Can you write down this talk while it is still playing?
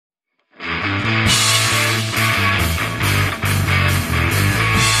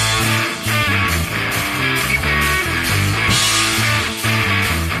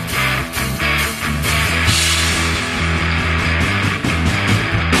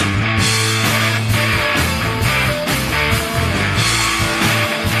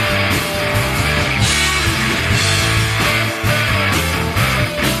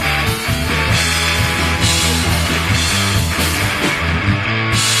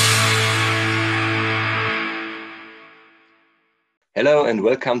Hello and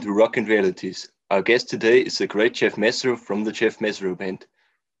welcome to Rock and Realities. Our guest today is the great Jeff Mesro from the Jeff Mesro Band.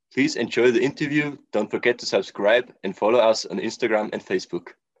 Please enjoy the interview. Don't forget to subscribe and follow us on Instagram and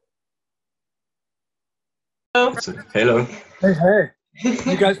Facebook. Hello. Hello. Hey.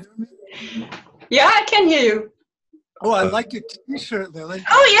 You guys hear me? Yeah, I can hear you. Oh, I like your t-shirt, Lily.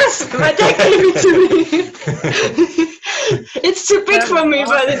 Oh, yes, my dad gave it to me. It's too big for me,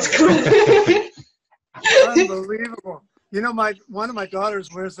 but it's cool. Unbelievable. You know, one of my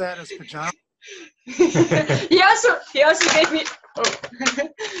daughters wears that as pajamas. He also gave me,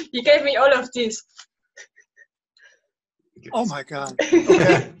 he gave me all of these. Oh my God.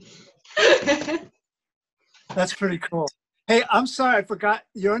 Okay. That's pretty cool. Hey, I'm sorry, I forgot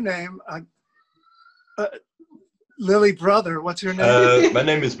your name. Lily brother, what's your name? My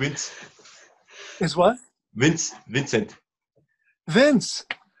name is Vince. Is what? Vincent. Vince.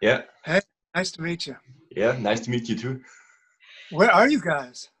 Yeah. Hey, nice to meet you. Yeah, nice to meet you too. Where are you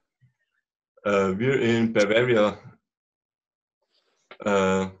guys? We're in Bavaria,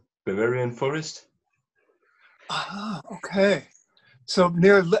 Bavarian forest. Ah, okay. So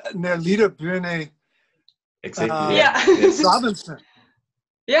near Liederbühne. Exactly. Yeah. Yes. Robinson.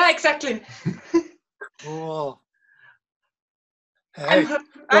 Yeah, exactly. Cool. Hey.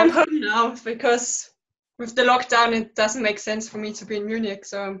 I'm home now because with the lockdown, it doesn't make sense for me to be in Munich,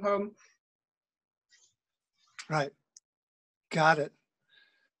 so I'm home. Right. Got it.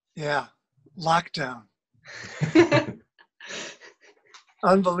 Yeah. Lockdown.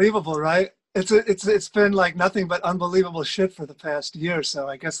 Unbelievable, right? It's been like nothing but unbelievable shit for the past year. So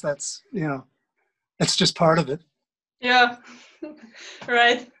I guess that's, it's just part of it. Yeah.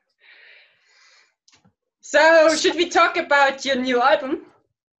 Right. So should we talk about your new album?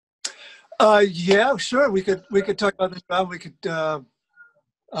 Yeah, sure. We could talk about this album. We could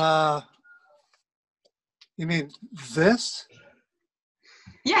you mean this?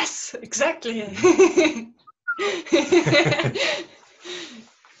 Yes, exactly.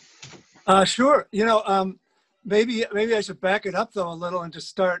 Sure. Maybe I should back it up though a little and just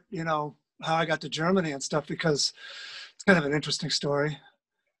start, how I got to Germany and stuff, because it's kind of an interesting story.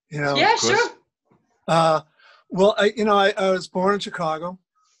 Yeah, sure. Well, I was born in Chicago,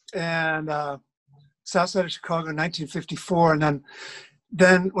 and south side of Chicago in 1954, and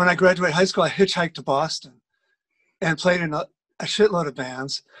then when I graduated high school, I hitchhiked to Boston and played in a shitload of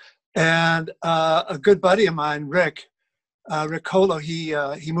bands. And a good buddy of mine, Rick Colo, he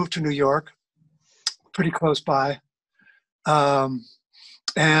moved to New York, pretty close by,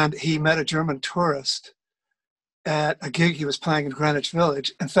 and he met a German tourist at a gig he was playing in Greenwich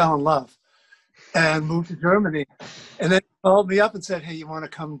Village and fell in love and moved to Germany. And then he called me up and said, hey, you want to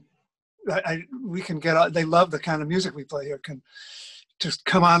come? We can get out. They love the kind of music we play here. Can just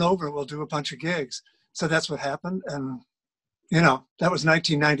come on over. We'll do a bunch of gigs. So that's what happened. And, that was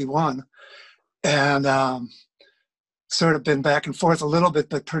 1991. And sort of been back and forth a little bit,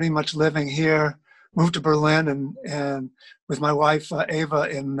 but pretty much living here. Moved to Berlin and with my wife, Ava,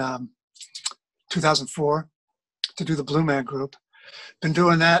 in 2004 to do the Blue Man Group. Been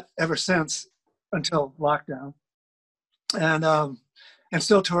doing that ever since until lockdown. And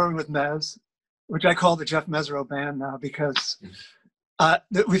still touring with Mez, which I call the Jeff Mesro Band now because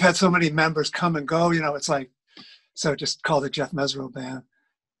we've had so many members come and go, it's like, so just call the Jeff Mesro Band.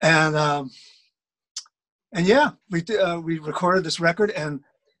 And yeah, we recorded this record, and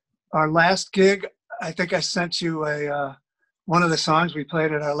our last gig, I think I sent you one of the songs we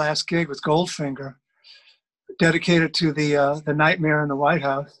played at our last gig was Goldfinger, dedicated to the Nightmare in the White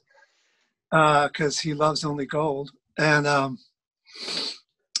House, because he loves only gold. And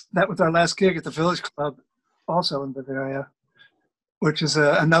that was our last gig at the Village Club, also in Bavaria, which is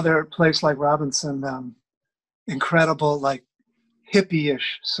another place like Robinson, incredible, like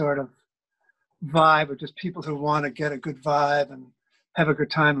hippie-ish sort of vibe of just people who want to get a good vibe and have a good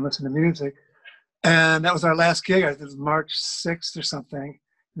time and listen to music. And that was our last gig. I think it was March 6th or something. And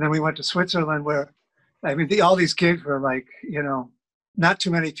then we went to Switzerland where, all these gigs were like, not too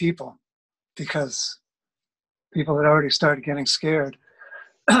many people because people had already started getting scared.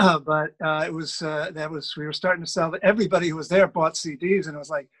 But we were starting to sell. Everybody who was there bought CDs, and it was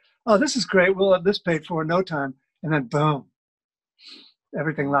like, oh, this is great. We'll have this paid for in no time. And then boom,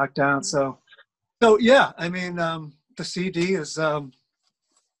 everything locked down. So yeah, the CD is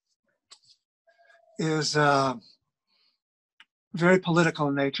very political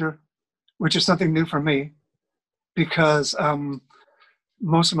in nature, which is something new for me because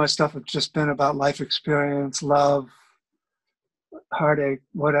most of my stuff has just been about life experience, love, heartache,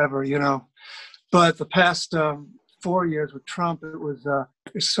 whatever, But the past 4 years with Trump,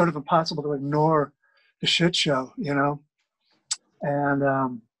 it's sort of impossible to ignore the shit show,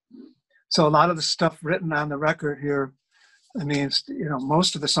 And so a lot of the stuff written on the record here, I mean, you know,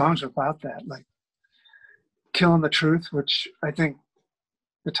 most of the songs are about that, like Killing the Truth, which I think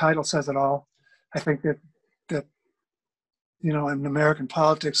the title says it all. I think that you know, in American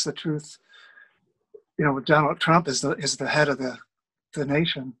politics, the truth, you know, with Donald Trump is the head of the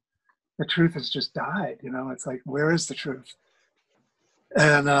nation. The truth has just died. You know, it's like, where is the truth?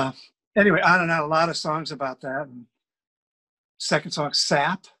 And anyway, on and on, a lot of songs about that. And second song,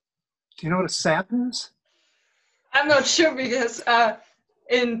 Sap. Do you know what a sap is? I'm not sure because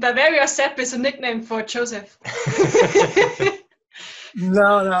in Bavaria, Sap is a nickname for Joseph.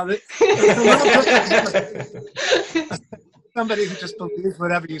 No. It's a little bit somebody who just believes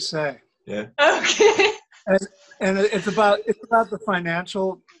whatever you say. Yeah. Okay. And it's about the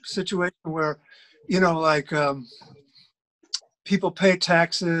financial situation where, you know, like people pay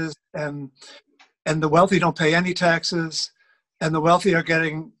taxes and the wealthy don't pay any taxes, and the wealthy are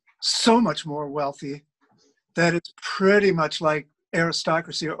getting so much more wealthy that it's pretty much like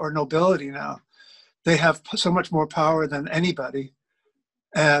aristocracy or nobility now. They have so much more power than anybody.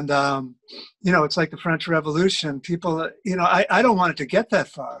 And, you know, it's like the French Revolution. People, you know, I don't want it to get that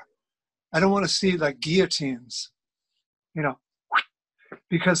far. I don't want to see like guillotines, you know,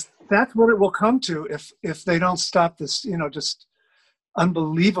 because that's what it will come to if they don't stop this, you know, just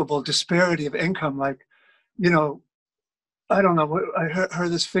unbelievable disparity of income. Like, you know, I don't know, I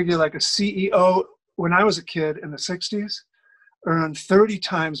heard this figure, like a CEO when I was a kid in the 60s earned 30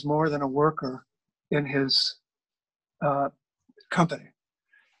 times more than a worker in his company.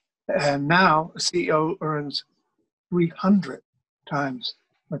 And now a CEO earns 300 times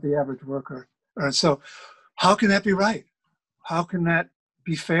what the average worker earns. So how can that be right? How can that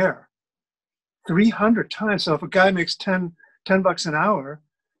be fair? 300 times. So if a guy makes 10 bucks an hour,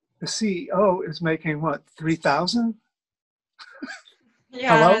 the CEO is making what, 3,000?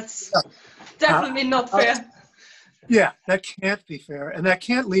 Yeah, Hello? that's definitely not fair. Yeah, that can't be fair. And that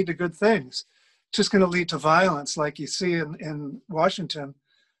can't lead to good things. It's just going to lead to violence like you see in Washington.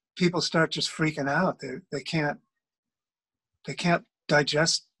 People start just freaking out. They can't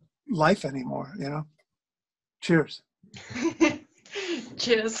digest life anymore, you know? Cheers.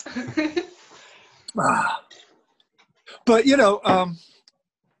 Cheers. But, you know,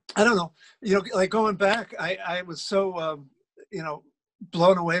 I don't know, you know, like going back, I was so, you know,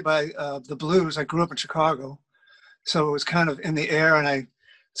 blown away by the blues. I grew up in Chicago, so it was kind of in the air, and I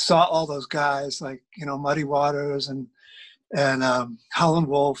saw all those guys like, you know, Muddy Waters and Howlin'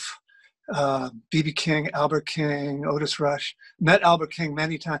 Wolf, B.B. King, Albert King, Otis Rush. Met Albert King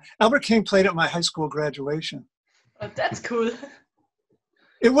many times. Albert King played at my high school graduation. Oh, that's cool.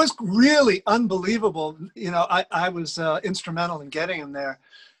 It was really unbelievable. You know, I was instrumental in getting him there.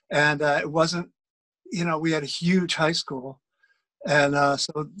 And it wasn't, you know, we had a huge high school. And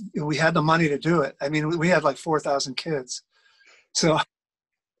so we had the money to do it. I mean, we had like 4,000 kids. So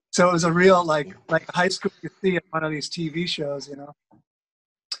it was a real, like a high school you see at one of these TV shows, you know.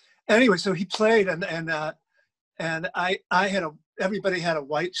 Anyway, so he played, and I had everybody had a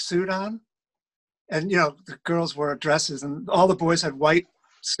white suit on, and you know the girls wore dresses, and all the boys had white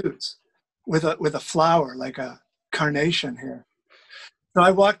suits with a flower like a carnation here. So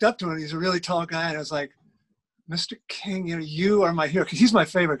I walked up to him. He's a really tall guy, and I was like, "Mr. King, you know, you are my hero," because he's my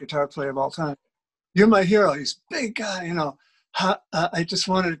favorite guitar player of all time. You're my hero. He's a big guy, you know. I just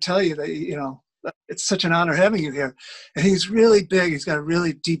wanted to tell you that, you know, it's such an honor having you here. And he's really big. He's got a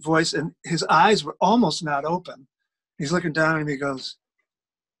really deep voice, and his eyes were almost not open. He's looking down at me. He goes,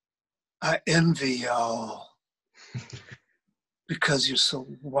 "I envy y'all because you're so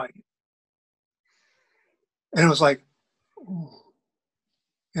white." And it was like, ooh,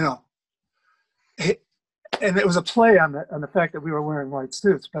 you know, and it was a play on the fact that we were wearing white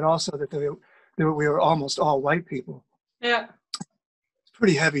suits, but also that we were almost all white people. Yeah. It's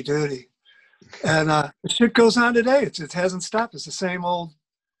pretty heavy duty. And the shit goes on today. It hasn't stopped. It's the same old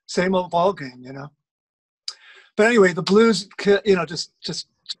ball game, you know. But anyway, the blues, you know, just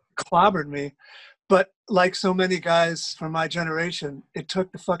clobbered me. But like so many guys from my generation, it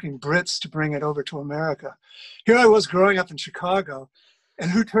took the fucking Brits to bring it over to America. Here I was growing up in Chicago, and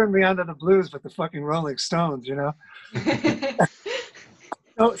who turned me on to the blues but the fucking Rolling Stones, you know?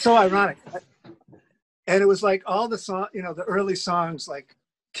 So ironic. And it was like all the song, you know, the early songs like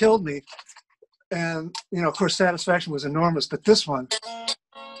killed me. And, you know, of course, Satisfaction was enormous, but this one.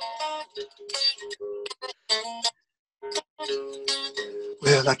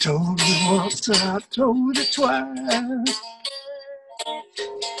 Well, I told you once and I told you twice.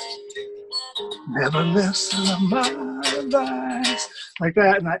 Never listen my advice. Like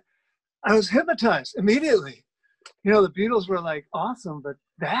that. And I was hypnotized immediately. you know, the Beatles were like awesome, but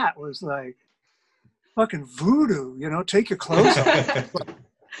that was like fucking voodoo, you know, take your clothes off.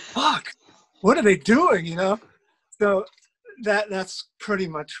 Fuck, what are they doing, you know? So that's pretty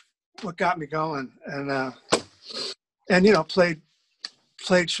much what got me going. And you know, played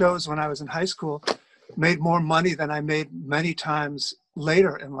shows when I was in high school, made more money than I made many times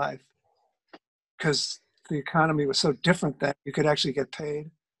later in life, because the economy was so different that you could actually get paid,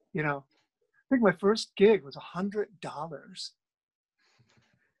 you know. I think my first gig was $100.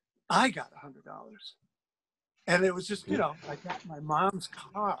 I got $100. And it was just, you know, I got my mom's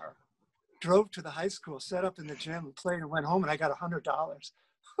car, drove to the high school, set up in the gym and played and went home, and I got $100.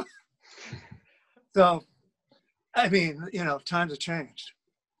 So, I mean, you know, times have changed.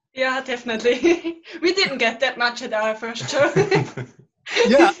 Yeah, definitely. We didn't get that much at our first show.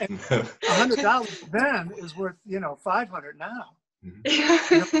 Yeah, and $100 then is worth, you know, $500 now. Yeah.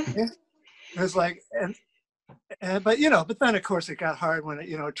 You know what I mean? It was like, but you know, but then of course it got hard when,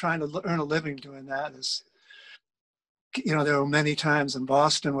 you know, trying to earn a living doing that is, you know, there were many times in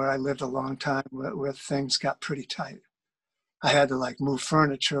Boston where I lived a long time where things got pretty tight. I had to like move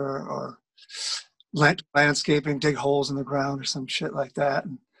furniture or landscaping, dig holes in the ground or some shit like that,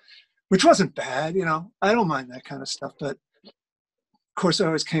 which wasn't bad, you know. I don't mind that kind of stuff, but of course I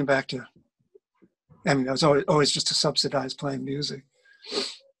always came back to, I mean, I was always just to subsidize playing music.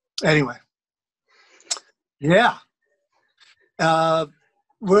 Anyway, yeah. You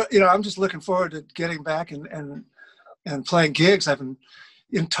know, I'm just looking forward to getting back and playing gigs. I've been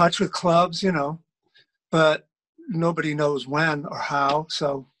in touch with clubs, you know, but nobody knows when or how.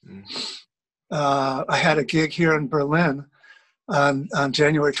 So I had a gig here in Berlin on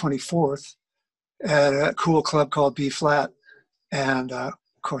January 24th at a cool club called B Flat. And of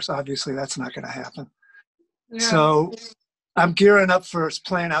course, obviously that's not going to happen. Yeah. So I'm gearing up for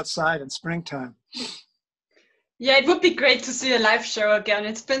playing outside in springtime. Yeah, it would be great to see a live show again.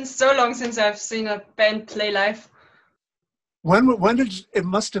 It's been so long since I've seen a band play live. When did it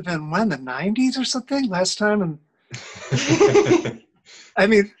must have been the 90s or something last time? And I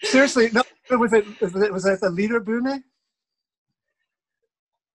mean, seriously, no, was that the Liederbühne?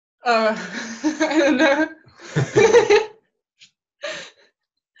 I don't know.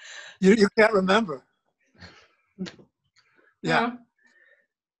 You can't remember. Yeah. No.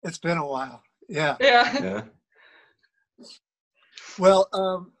 It's been a while. Yeah. Yeah.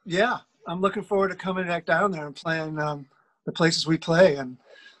 Well, yeah, I'm looking forward to coming back down there and playing the places we play and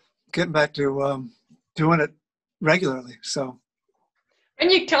getting back to doing it regularly. So when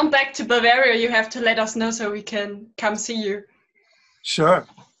you come back to Bavaria, you have to let us know so we can come see you. Sure.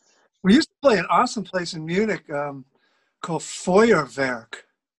 We used to play an awesome place in Munich called Feuerwerk.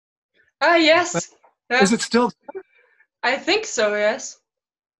 Ah, yes. Yeah. Is it still there? I think so, yes.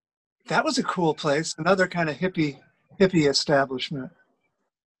 That was a cool place. Another kind of hippie establishment.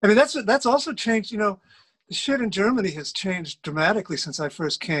 I mean, that's also changed. You know, the shit in Germany has changed dramatically since I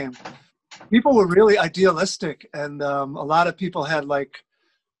first came. People were really idealistic, and a lot of people had, like,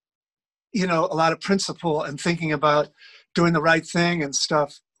 you know, a lot of principle and thinking about doing the right thing and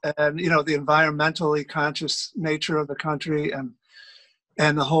stuff, and, you know, the environmentally conscious nature of the country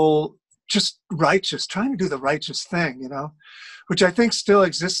and the whole just righteous, trying to do the righteous thing, you know, which I think still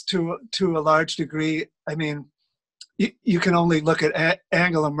exists to a large degree. I mean, you can only look at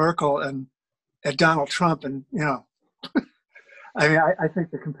Angela Merkel and at Donald Trump, and, you know, I mean, I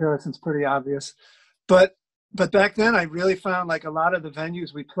think the comparison's pretty obvious. But back then, I really found, like, a lot of the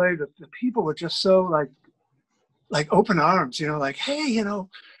venues we played, the people were just so like open arms, you know, like, hey, you know,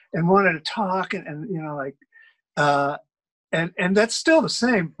 and wanted to talk and you know, like, and that's still the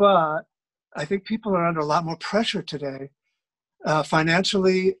same, but I think people are under a lot more pressure today,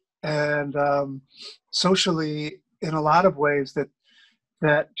 financially and socially, in a lot of ways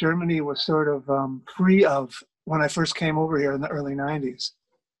that Germany was sort of free of when I first came over here in the early 90s.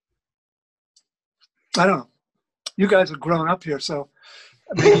 I don't know. You guys have grown up here, so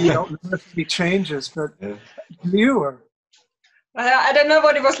maybe you don't notice any changes, but yeah. You or? I don't know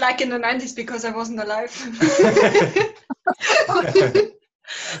what it was like in the 90s because I wasn't alive.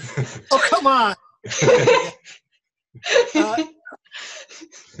 Oh, come on.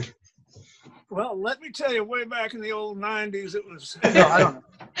 Well, let me tell you, way back in the old 90s, it was, no, I don't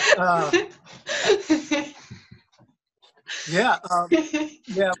know.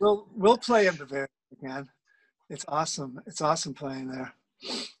 Yeah, we'll play in Bavaria again. It's awesome. It's awesome playing there.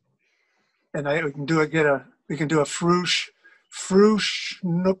 And we can do a Frühstück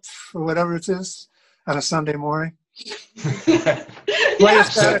or whatever it is on a Sunday morning. Play a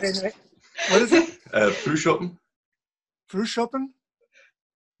Saturday night. What is it? Frühschoppen. Frühschoppen?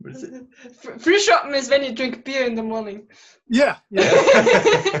 What is it? Free shopping is when you drink beer in the morning. Yeah. Yeah.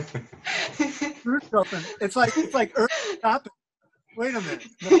 Fruit shopping. It's like early shopping. Wait a minute.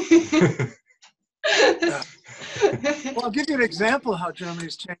 No. Well, I'll give you an example of how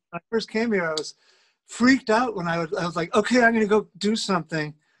Germany's changed. When I first came here, I was freaked out when I was like, okay, I'm going to go do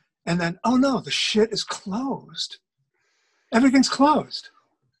something. And then, oh no, the shit is closed. Everything's closed.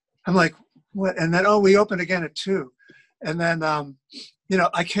 I'm like, what? And then, oh, we open again at 2. And then, you know,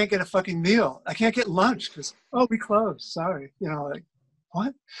 I can't get a fucking meal. I can't get lunch because, oh, we closed. Sorry. You know, like,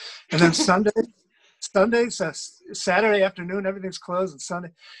 what? And then Saturday afternoon, everything's closed, and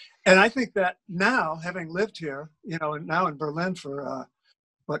Sunday. And I think that now, having lived here, you know, and now in Berlin for,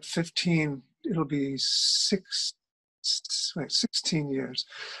 15, it'll be 16 years.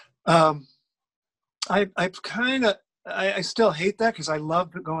 I still hate that because I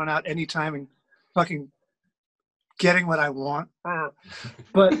love going out anytime and fucking getting what I want.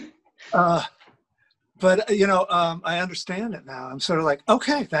 But you know, I understand it now. I'm sort of like,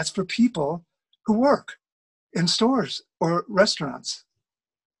 okay, that's for people who work in stores or restaurants.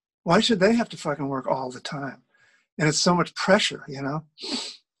 Why should they have to fucking work all the time? And it's so much pressure, you know,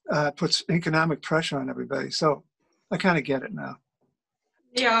 it puts economic pressure on everybody. So I kind of get it now.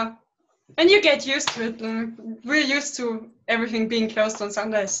 Yeah. And you get used to it. We're used to everything being closed on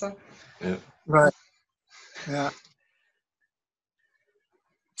Sundays. So. Yeah. Right. Yeah.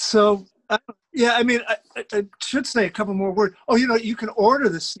 So, yeah, I mean, I should say a couple more words. Oh, you know, you can order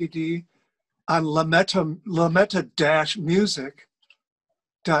the CD on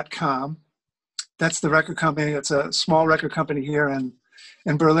lametta-music.com. That's the record company. It's a small record company here in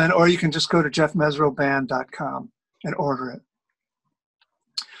Berlin. Or you can just go to jeffmezroband.com and order it.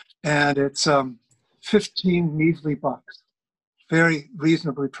 And it's 15 measly bucks. Very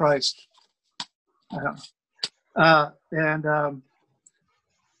reasonably priced. Yeah, I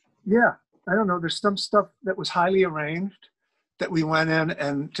don't know. There's some stuff that was highly arranged that we went in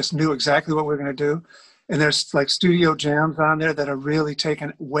and just knew exactly what we were going to do. And there's like studio jams on there that are really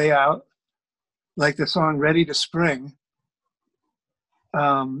taken way out. Like the song Ready to Spring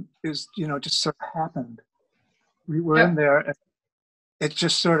is, you know, just sort of happened. We were in there and it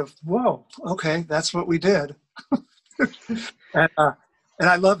just sort of, whoa, okay, that's what we did. And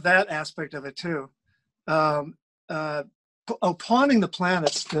I love that aspect of it too. Pawning the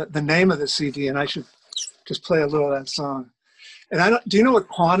Planets, the name of the CD, and I should just play a little of that song. And do you know what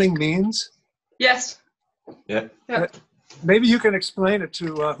pawning means? Yes. Yeah. Maybe you can explain it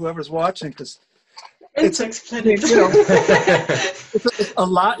to whoever's watching, because it's explain it. You know, it's a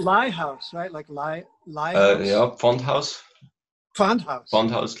lie house, right? Like lie house. Yeah, Pfandhaus. Pfandhaus.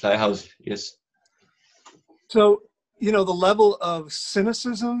 Pfandhaus, Leihhaus, yes. So, you know, the level of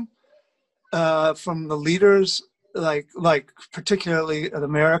cynicism from the leaders, like particularly the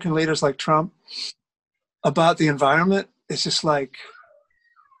American leaders like Trump, about the environment, it's just like,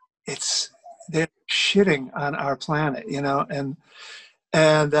 they're shitting on our planet, you know, and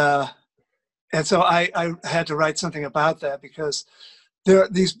so I had to write something about that, because there are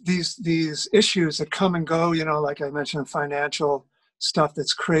these issues that come and go, you know, like I mentioned, financial stuff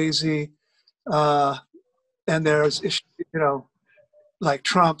that's crazy, and there's issues, you know, like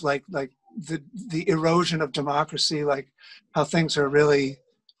Trump, like the erosion of democracy, like how things are really,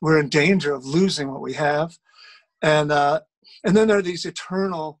 we're in danger of losing what we have, and then there are these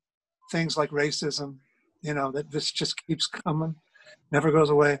eternal things like racism, you know, that this just keeps coming, never goes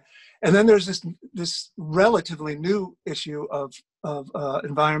away. And then there's this relatively new issue of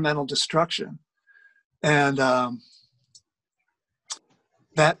environmental destruction, and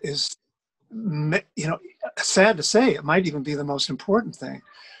that is, you know, sad to say, it might even be the most important thing,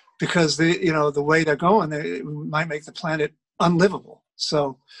 because the way they're going, they might make the planet unlivable.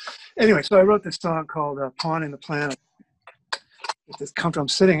 So anyway, so I wrote this song called "Pawning the Planet." I'm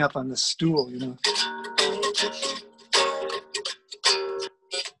sitting up on this stool, you know.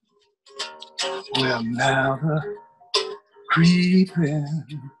 Well, now the creeping,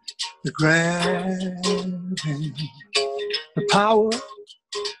 the grabbing, the power,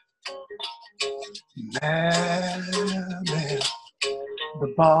 madman, the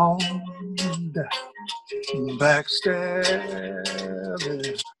bond,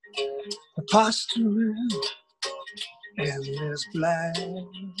 backstabbing, the posturing, endless blind.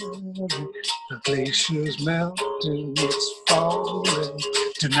 The glacier's melting, it's falling.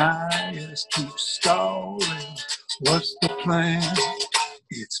 Deniers keep stalling. What's the plan?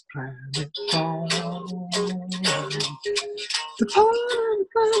 It's planet falling. The planet,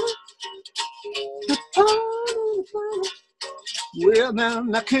 the planet. Well,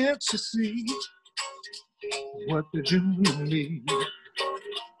 now can't you see what they're doing to me?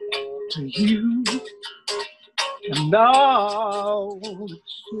 to you. And all the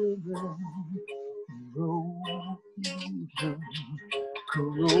children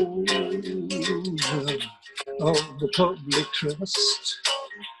corrosion of the public trust,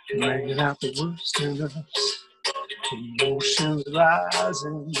 bringing out the worst in us. Emotions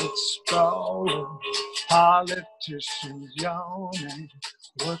rising, it's sprawling, politicians yawning.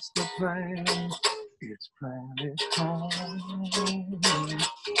 What's the plan? It's planet home.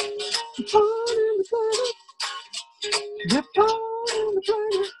 The planet. They're on the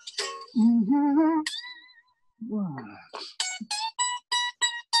planet. Mm-hmm. Wow.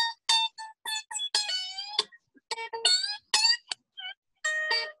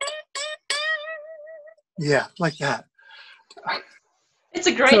 Yeah, like that. It's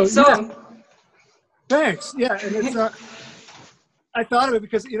a great song. Yeah. Thanks. Yeah, and it's I thought of it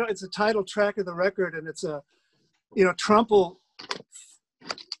because it's a title track of the record, and it's Trump will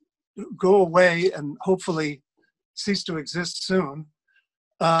go away and hopefully cease to exist soon.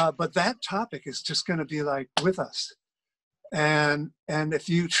 But that topic is just going to be like with us, and if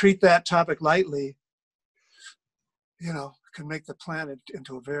you treat that topic lightly, it can make the planet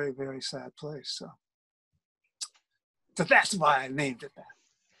into a very, very sad place. So that's why I named it that.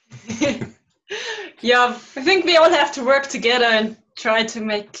 Yeah, I think we all have to work together and try to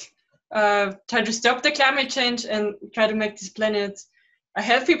stop the climate change and try to make this planet a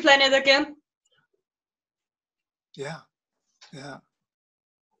healthy planet again. Yeah.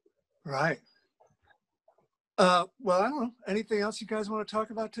 Right. Well, I don't know. Anything else you guys want to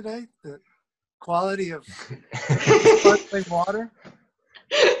talk about today? The quality of sparkling water?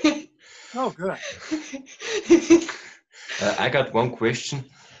 Oh, good. I got one question.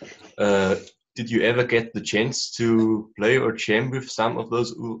 Did you ever get the chance to play or jam with some of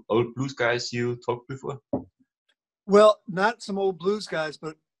those old blues guys you talked before? Well, not some old blues guys,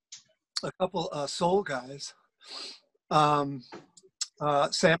 but a couple soul guys. Sam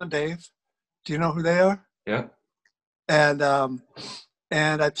and Dave. Do you know who they are? Yeah. And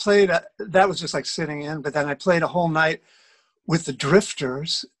I played. That was just like sitting in, but then I played a whole night with the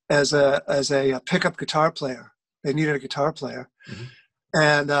Drifters as a pickup guitar player. They needed a guitar player,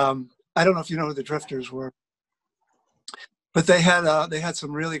 and I don't know if you know who the Drifters were, but they had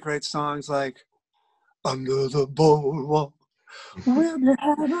some really great songs like "Under the Boardwalk." We'll be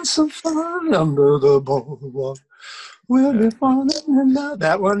having some fun under the boardwalk. We'll be falling in love.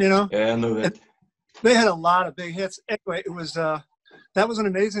 That one, Yeah, I know that. They had a lot of big hits. Anyway, it was that was an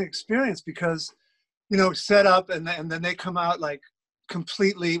amazing experience because, set up and then they come out like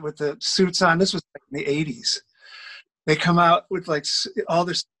completely with the suits on. This was like in the 80s. They come out with like all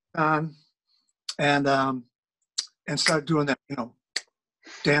their suits on and start doing that,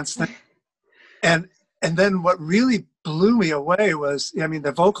 dance thing. And then what really blew me away was,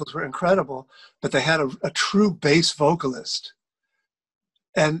 the vocals were incredible, but they had a true bass vocalist.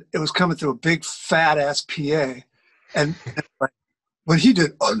 And it was coming through a big fat ass PA. And like, when he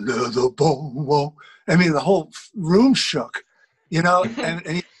did "Under the Boardwalk," the whole room shook, and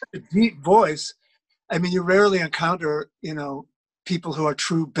he had a deep voice. You rarely encounter, people who are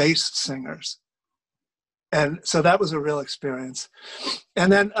true bass singers. And so that was a real experience.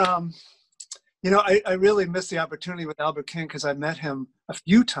 And then, I really missed the opportunity with Albert King because I met him a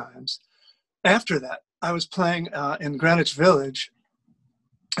few times. After that, I was playing in Greenwich Village,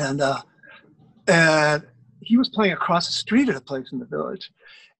 and he was playing across the street at a place in the Village,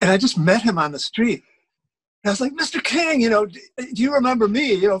 and I just met him on the street. And I was like, "Mr. King, do you remember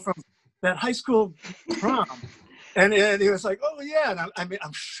me? From that high school prom?" And he was like, "Oh yeah," and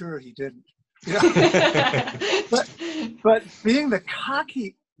I'm sure he didn't. But being the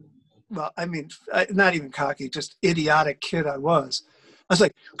cocky. Well, not even cocky, just idiotic kid I was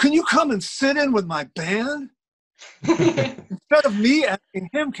like, "Can you come and sit in with my band?" Instead of me asking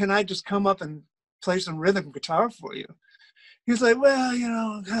him, "Can I just come up and play some rhythm guitar for you?" He's like, "Well,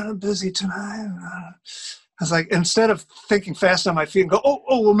 I'm kind of busy tonight." I was like, instead of thinking fast on my feet and go, oh,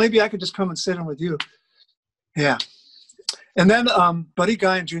 well, maybe I could just come and sit in with you. Yeah. And then Buddy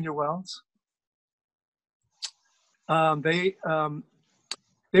Guy and Junior Wells. They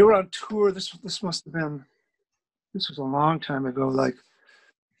were on tour. This must have been, this was a long time ago, like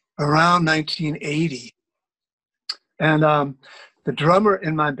around 1980. And the drummer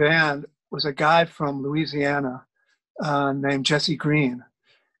in my band was a guy from Louisiana named Jesse Green.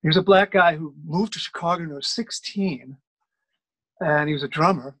 He was a black guy who moved to Chicago when he was 16, and he was a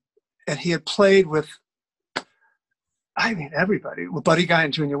drummer. And he had played with, everybody. With Buddy Guy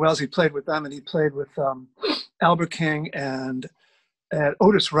and Junior Wells, he played with them, and he played with Albert King and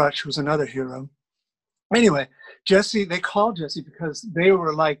Otis Rush, who was another hero. Anyway, Jesse, they called Jesse because they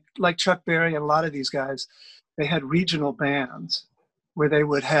were like Chuck Berry and a lot of these guys, they had regional bands where they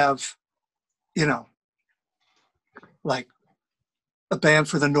would have, you know, like a band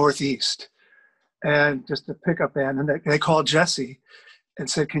for the Northeast and just a pickup band. And they called Jesse and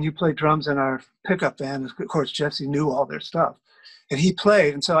said, can you play drums in our pickup band? Of course, Jesse knew all their stuff. And he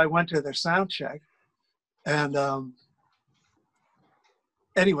played. And so I went to their sound check. And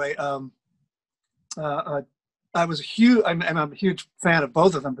anyway, I was I'm a huge fan of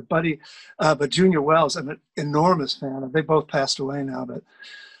both of them, but Junior Wells, I'm an enormous fan of. They both passed away now, but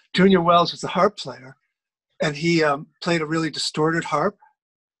Junior Wells was the harp player, and he played a really distorted harp,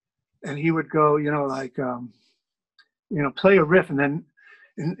 and he would go, play a riff, and then,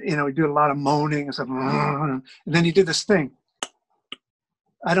 he'd do a lot of moaning and stuff, and then he did this thing.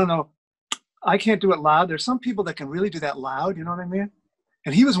 I don't know, I can't do it loud. There's some people that can really do that loud, you know what I mean?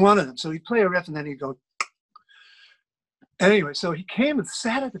 And he was one of them. So he'd play a riff, and then he'd go. Anyway, so he came and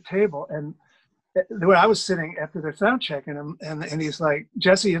sat at the table, and where I was sitting after their sound check, and he's like,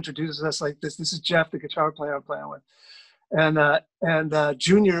 Jesse introduces us like this. This is Jeff, the guitar player I'm playing with, and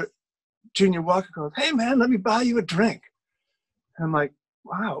Junior Walker goes, hey man, let me buy you a drink. And I'm like,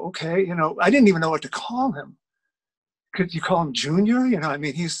 wow, okay, I didn't even know what to call him. Could you call him Junior? I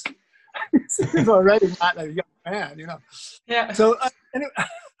mean, he's already not a young man, Yeah. So anyway,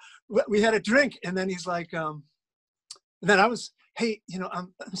 we had a drink, and then he's like, and then I was, hey,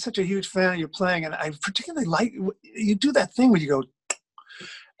 I'm such a huge fan of your playing, and I particularly like you do that thing where you go,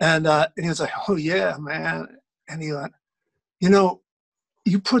 and he was like, oh yeah, man, and he went,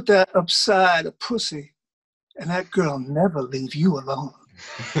 you put that upside a pussy, and that girl never leave you alone.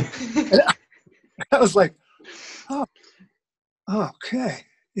 And I was like, oh, okay,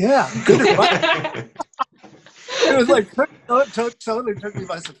 yeah, good advice. It was like totally took me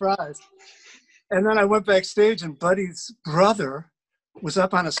by surprise. And then I went backstage, and Buddy's brother was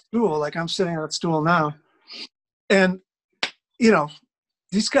up on a stool, like I'm sitting on a stool now. And,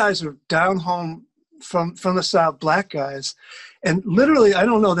 these guys are down home from the South, black guys. And literally, I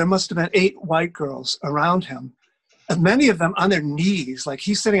don't know, there must have been 8 white girls around him. And many of them on their knees, like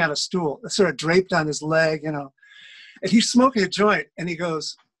he's sitting on a stool, sort of draped on his leg, And he's smoking a joint, and he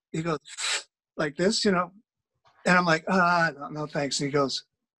goes like this, And I'm like, no, thanks. And he goes,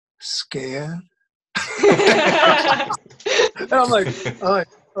 scared? And I'm like,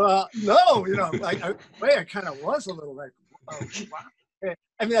 well, no, I kind of was a little like, oh, wow.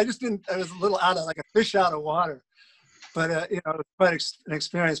 I mean, I was a little out of, like a fish out of water, but, it was quite an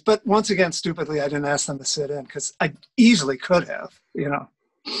experience. But once again, stupidly, I didn't ask them to sit in because I easily could have,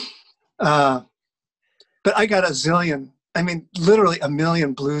 but I got a zillion, literally a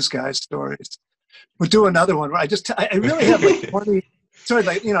million blues guy stories. We'll do another one where I really have like 20 stories,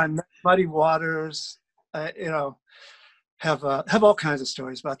 like, I met Muddy Waters, have all kinds of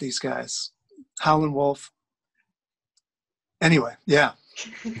stories about these guys. Howlin' Wolf. Anyway, yeah.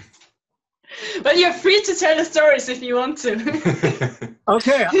 But you're free to tell the stories if you want to.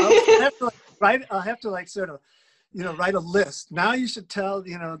 Okay, I'll have to sort of, write a list. Now you should tell,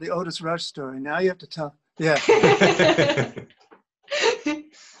 the Otis Rush story. Now you have to tell, yeah.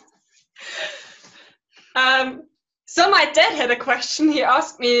 So my dad had a question. He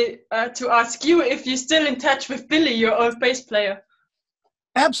asked me to ask you if you're still in touch with Billy, your old bass player.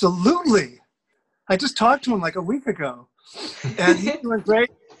 Absolutely. I just talked to him like a week ago, and he's doing great.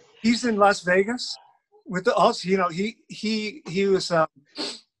 He's in Las Vegas with he was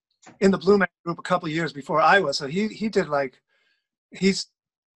in the Blue Man Group a couple of years before I was. So he did he's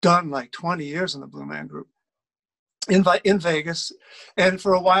done like 20 years in the Blue Man Group in Vegas, and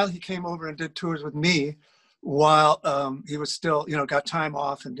for a while he came over and did tours with me while he was still, got time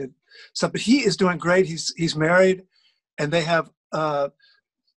off and did stuff. But he is doing great. He's married, and they have, I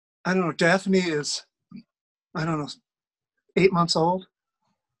don't know, Daphne is, 8 months old.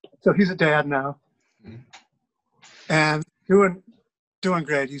 So he's a dad now, and doing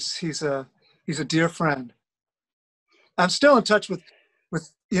great. He's a dear friend. I'm still in touch with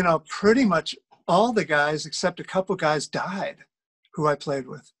pretty much all the guys except a couple guys died who I played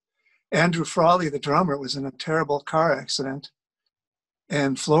with. Andrew Frawley, the drummer, was in a terrible car accident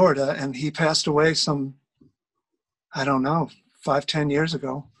in Florida, and he passed away 5-10 years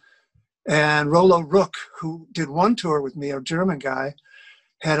ago. And Rollo Rook, who did one tour with me, a German guy,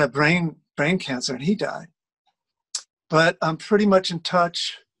 had a brain cancer, and he died. But I'm pretty much in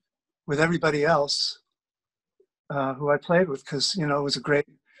touch with everybody else who I played with, because it was a great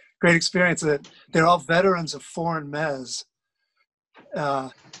experience. They're all veterans of Foreign Mez.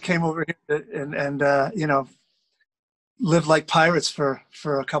 Came over here and lived like pirates for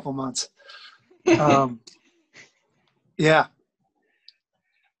a couple months. Yeah.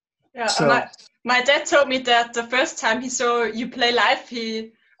 Yeah, So my dad told me that the first time he saw you play live,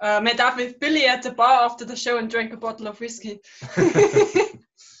 he met up with Billy at the bar after the show and drank a bottle of whiskey.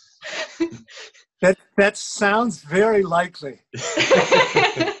 that sounds very likely.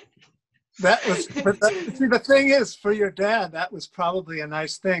 But see, the thing is, for your dad, that was probably a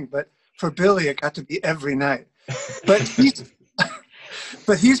nice thing. But for Billy, it got to be every night. But he's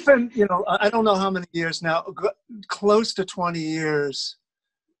been, I don't know how many years now, close to 20 years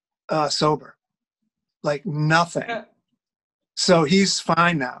sober, like nothing. So he's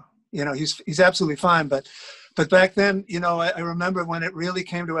fine now. He's absolutely fine. But back then, I remember when it really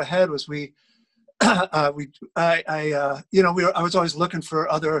came to a head was I was always looking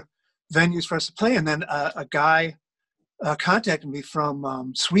for other venues for us to play, and then a guy contacted me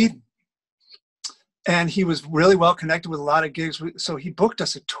from Sweden, and he was really well connected with a lot of gigs. So he booked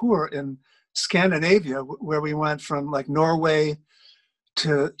us a tour in Scandinavia, where we went from like Norway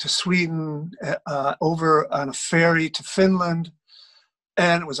to Sweden, over on a ferry to Finland,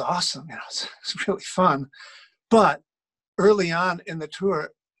 and it was awesome. It was really fun. But early on in the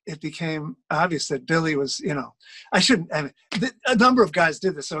tour, it became obvious that Billy was, a number of guys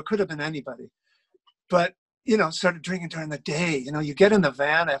did this, so it could have been anybody. But, started drinking during the day. You get in the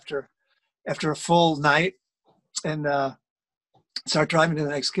van after a full night and start driving to the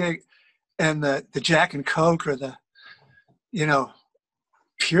next gig, and the Jack and Coke, or the,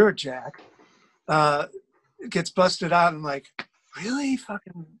 pure Jack, gets busted out, and like, really?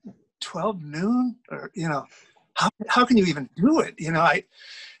 Fucking 12 noon? Or, how can you even do it?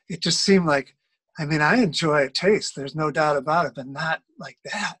 It just seemed like, I enjoy a taste, there's no doubt about it, but not like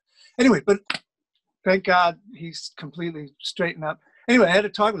that. Anyway, but thank God he's completely straightened up. Anyway, I had to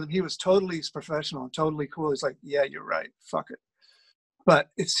talk with him. He was totally professional and totally cool. He's like, yeah, you're right, fuck it. But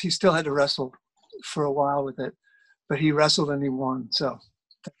he still had to wrestle for a while with it. But he wrestled and he won, so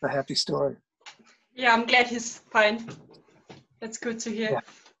that's a happy story. Yeah, I'm glad he's fine. That's good to hear.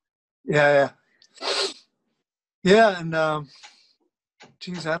 Yeah, and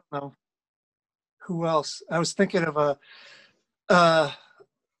geez, I don't know who else. I was thinking of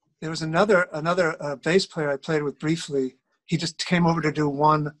there was another bass player I played with briefly. He just came over to do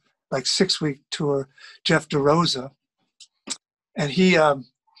one like 6-week tour, Jeff DeRosa, and he a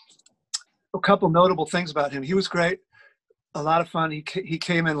couple notable things about him. He was great, a lot of fun. He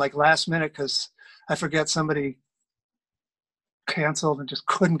came in like last minute because I forget somebody canceled and just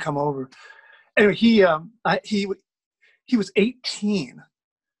couldn't come over. Anyway, he was 18,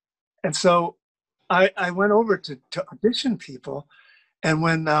 and so I went over to audition people, and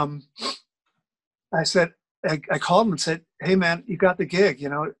when I said, I called him and said, hey man, you got the gig,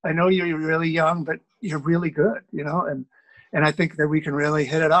 I know you're really young, but you're really good, and I think that we can really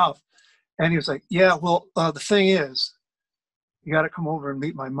hit it off. And he was like, yeah, well, the thing is, you got to come over and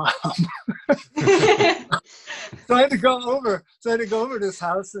meet my mom. So I had to go over to his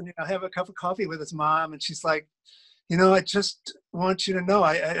house and have a cup of coffee with his mom, and she's like, I just want you to know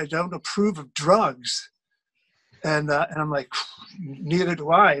I don't approve of drugs. And I'm like, neither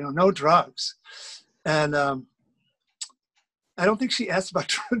do I, no drugs. And I don't think she asked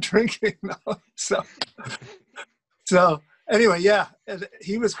about drinking, though. So anyway, yeah,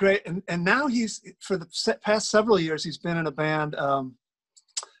 he was great. And now he's, for the past several years, he's been in a band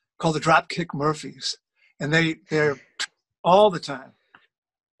called the Dropkick Murphys. And they're all the time.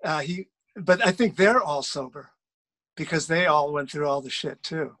 But I think they're all sober because they all went through all the shit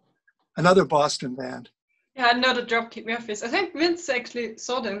too. Another Boston band. Yeah, I know the Dropkick Murphys. I think Vince actually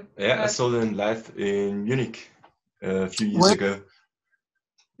saw them. Yeah, I saw them live in Munich a few years ago.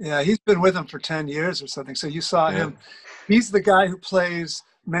 Yeah, he's been with them for 10 years or something. So you saw him. He's the guy who plays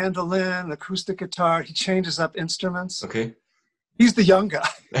mandolin, acoustic guitar. He changes up instruments. Okay. He's the young guy.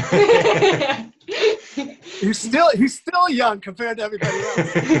 He's still young compared to everybody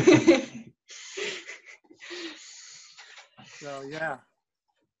else. So yeah.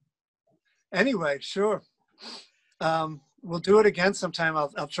 Anyway, sure. We'll do it again sometime.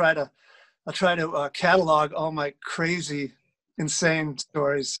 I'll try to catalog all my crazy, insane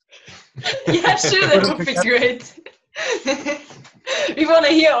stories. Yeah, sure, that would be great. We want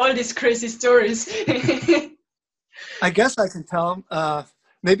to hear all these crazy stories. I guess I can tell them.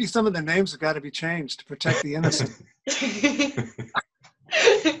 Maybe some of the names have got to be changed to protect the innocent.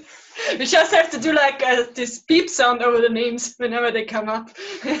 We just have to do like this beep sound over the names whenever they come up.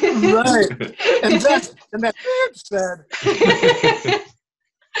 Right. And that beep said.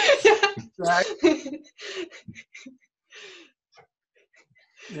 Right.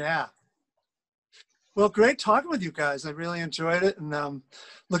 Yeah. Well, great talking with you guys. I really enjoyed it, and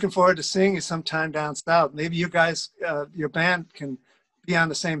looking forward to seeing you sometime down south. Maybe you guys, your band, can be on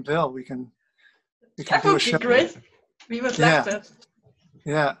the same bill. We can That do a would be show. great. We would Yeah. love that.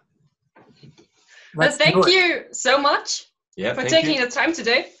 Yeah. But thank you so much Yeah, for thank taking you. the time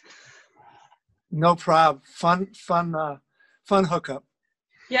today. No problem. Fun hookup.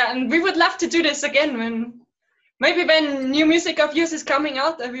 Yeah, and we would love to do this again when new music of yours is coming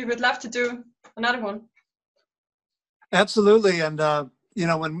out, and we would love to do another one. Absolutely. And you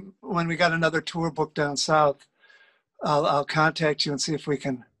know, when we got another tour booked down south, I'll contact you and see if we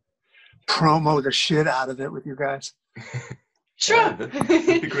can promo the shit out of it with you guys. Sure. Yeah,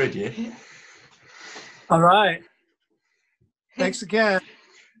 that'd be great, yeah. All right. Thanks again.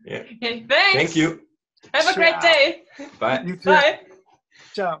 Yeah. Okay, thanks. Thank you. Have a great day. Bye. You too. Bye.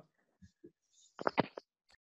 Ciao.